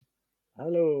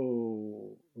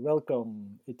Hello,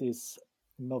 welcome. It is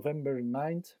November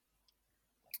 9th.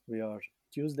 We are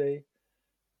Tuesday,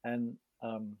 and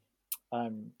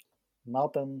I'm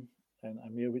Nathan, and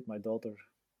I'm here with my daughter.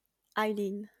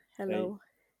 Eileen, Hey, hello.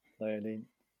 Eileen,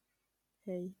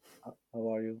 Hey, how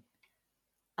are you?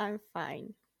 I'm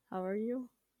fine. How are you?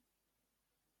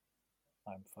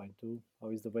 I'm fine too. How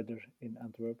is the weather in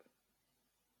Antwerp?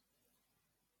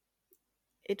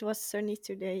 It was sunny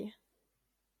today.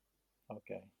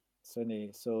 Okay,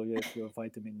 sunny. So you have your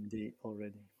vitamin D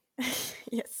already.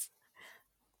 Yes,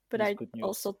 but This is I good news.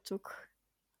 also took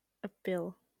a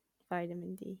pill,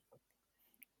 vitamin D.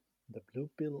 The blue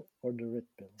pill or the red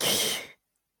pill?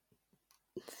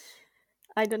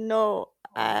 I don't know.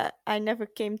 Oh. I never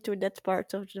came to that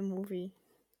part of the movie.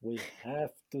 We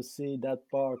have to see that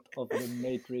part of the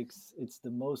Matrix. It's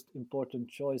the most important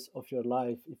choice of your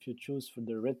life if you choose for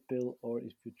the red pill or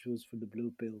if you choose for the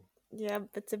blue pill. Yeah,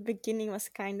 but the beginning was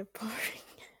kind of boring.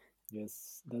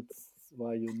 Yes, that's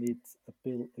why you need a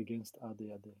pill against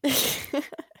ADHD.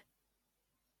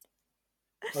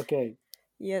 Okay,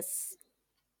 Yes.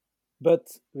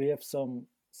 but we have some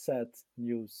sad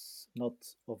news, not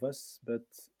of us, but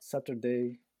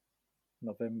Saturday,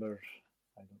 November,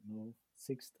 I don't know,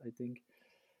 6th, I think,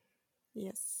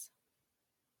 Yes.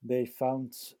 they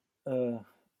found a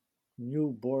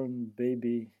newborn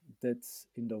baby dead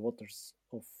in the waters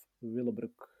of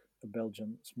Willebroek, a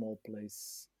Belgian small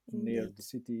place near Indeed. the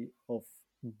city of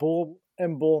Boom.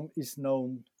 And Boom is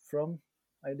known from,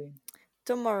 Eileen,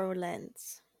 Tomorrowland.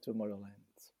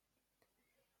 Tomorrowland.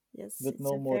 Yes, But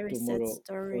it's no a more very sad tomorrow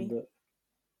for story.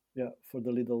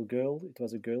 the little girl. It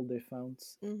was a girl they found,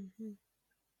 Hmm.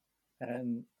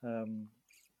 and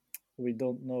we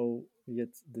don't know yet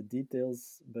the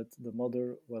details. But the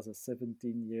mother was a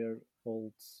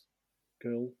 17-year-old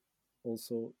girl,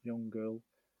 also young girl,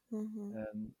 Hmm.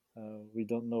 and we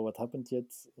don't know what happened yet.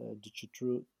 Did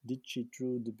she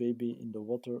threw the baby in the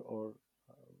water or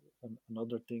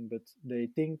another thing? But they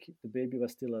think the baby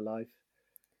was still alive.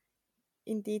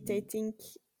 Indeed, I Mm, think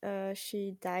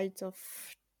she died of,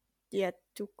 yeah,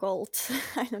 too cold.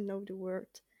 I don't know the word.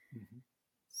 mhm.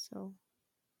 So,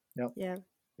 Yeah, yeah.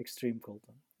 extreme cold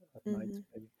at night, Mm-hmm.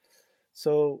 maybe.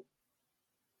 So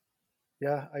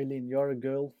yeah, Eileen, you're a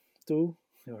girl too.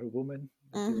 You're a woman.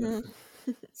 You're Mm-hmm.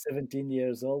 17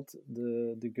 years old.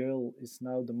 The girl is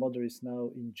now the mother is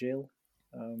now in jail.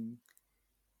 Um,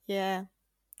 Yeah,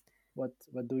 what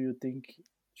do you think?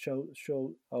 Show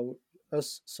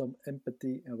us some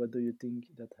empathy, and what do you think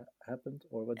that happened,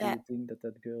 or what do yeah. you think that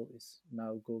that girl is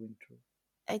now going through?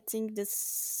 I think the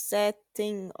sad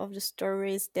thing of the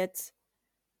story is that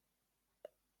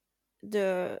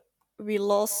the we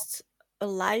lost a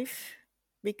life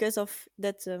because of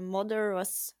that the mother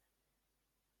was,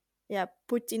 yeah,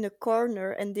 put in a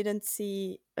corner and didn't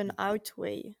see an Mhm,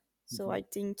 outway. So mhm, I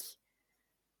think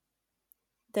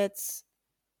that,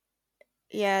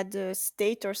 yeah, the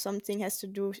state or something has to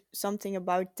do something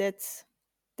about that,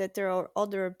 that there are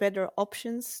other better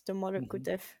options the mother could mhm,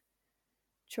 have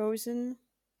chosen,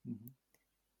 mhm.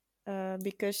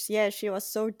 because, yeah, she was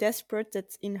so desperate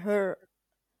that in her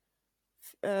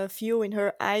view, in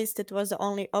her eyes, that was the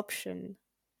only option.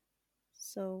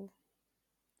 So,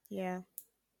 yeah.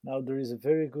 Now there is a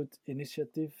very good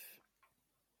initiative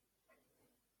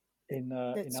in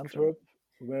That's true. Antwerp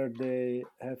where they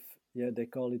have, yeah, they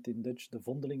call it in Dutch the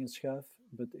Vondelingenschuif,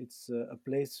 but it's a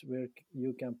place where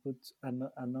you can put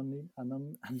anonymous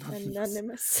Anonymous.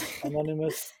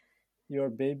 anonymous your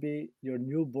baby, your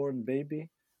newborn baby,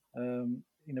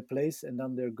 in a place, and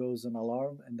then there goes an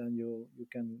alarm, and then you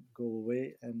can go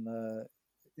away. And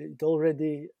it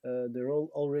already there are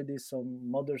already some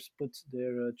mothers put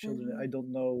their children. Hmm. I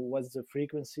don't know what's the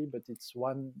frequency, but it's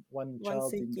one Once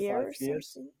child a in year five or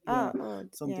years. something. Yeah, Oh,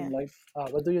 something yeah. like.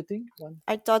 What do you think? One?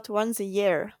 I thought once a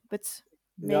year, but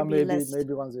Yeah, maybe maybe less.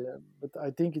 maybe once a year. But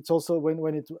I think it's also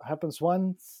when it happens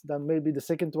once, then maybe the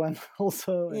second one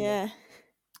also, and then Yeah.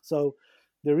 so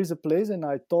there is a place, and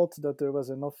I thought that there was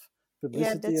enough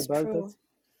Yeah, publicity that's about that. true.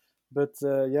 But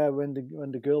yeah, when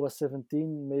the girl was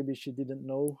 17, maybe she didn't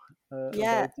know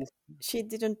Yeah, about this. she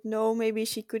didn't know. Maybe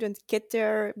she couldn't get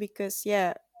there because,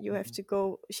 yeah, you have Mhm, to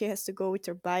go. She has to go with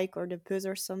her bike or the bus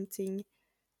or something.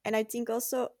 And I think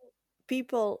also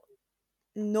people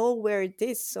know where it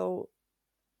is. So,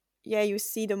 yeah, you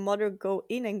see the mother go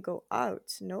in and go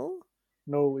out, no?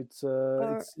 No,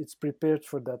 Or, it's prepared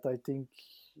for that. I think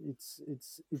it's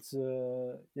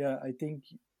yeah. I think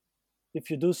if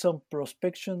you do some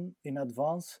prospection in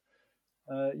advance,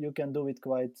 you can do it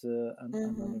quite mm-hmm.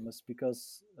 anonymous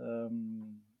because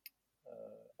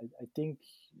I think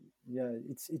yeah,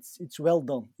 it's well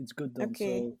done. It's good done. Okay.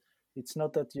 So It's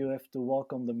not that you have to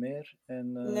walk on the Mer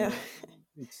and No.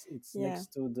 it's Yeah.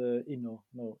 next to the Inno.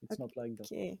 No, it's not like that.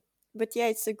 Okay. But yeah,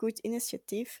 it's a good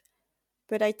initiative.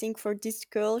 But I think for this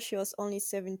girl, she was only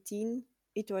 17.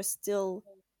 It was still,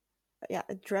 yeah,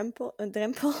 a dremel, a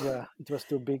drempel. Yeah, it was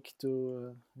too big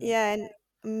to. Yeah. Yeah, and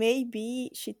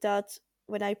maybe she thought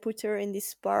when I put her in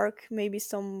this park, maybe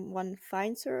someone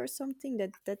finds her or something.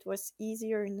 That was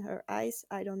easier in her eyes.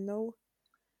 I don't know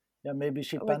Yeah, maybe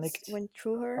she what panicked went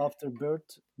through her. after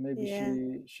birth. Maybe Yeah.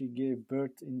 she gave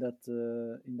birth in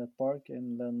that park,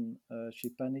 and then she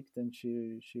panicked and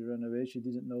she ran away. She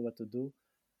didn't know what to do.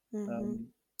 Mm-hmm. Um,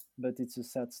 but it's a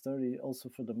sad story also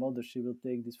for the mother. She will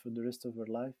take this for the rest of her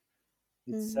life.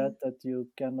 It's Mm-hmm. sad that you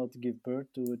cannot give birth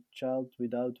to a child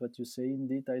without what you say,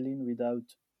 indeed, Eileen,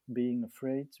 without being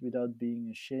afraid, without being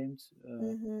ashamed,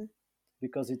 Mm-hmm.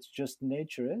 because it's just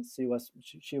nature. Eh?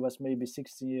 She was maybe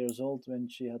 16 years old when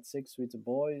she had sex with a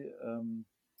boy.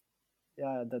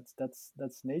 Yeah,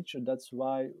 that's nature. That's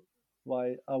why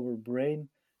our brain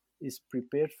is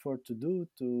prepared for to do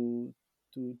to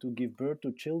give birth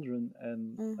to children,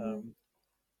 and Mm-hmm.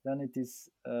 then it is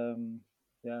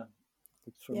yeah,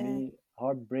 it's for Yeah. me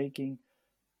heartbreaking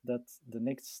that the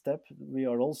next step we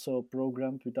are also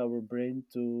programmed with our brain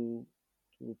to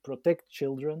protect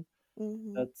children,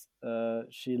 Mm-hmm. that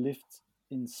she lived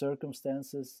in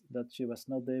circumstances that she was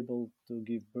not able to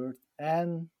give birth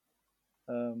and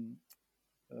um,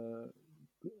 uh,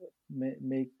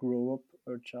 make grow up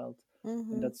her child.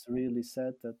 And Mm-hmm. that's really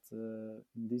sad that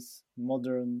in this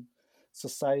modern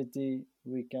society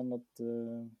we cannot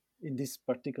in this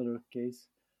particular case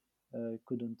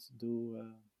couldn't do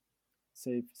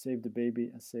save the baby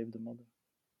and save the mother.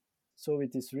 So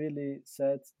it is really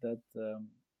sad that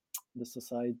the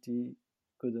society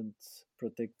couldn't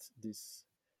protect this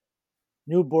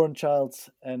newborn child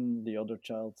and the other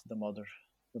child, the mother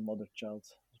child,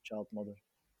 the child mother,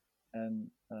 and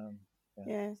yeah,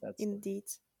 Yeah, sad story. indeed.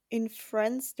 In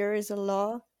France, there is a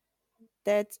law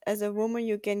that as a woman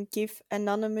you can give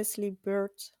anonymously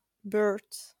birth.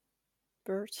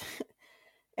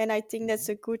 And I think Mhm. that's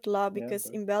a good law Yeah, because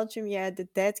but in Belgium, yeah, the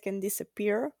dad can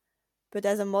disappear, but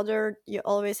as a mother, you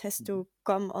always has mhm, to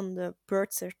come on the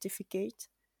birth certificate.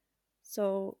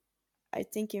 So I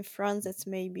think in France mhm. that's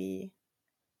maybe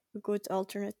a good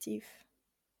alternative.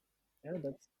 Yeah,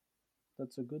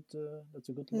 that's a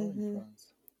good law in Mm-hmm.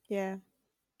 France. Yeah.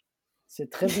 C'est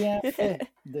très bien fait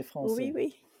des Oui, Français.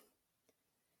 oui.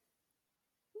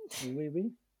 Oui,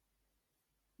 oui.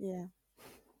 Yeah.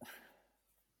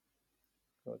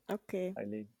 Good. Okay.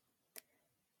 Eileen,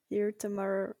 Here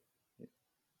tomorrow.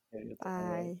 hear you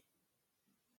tomorrow. Bye.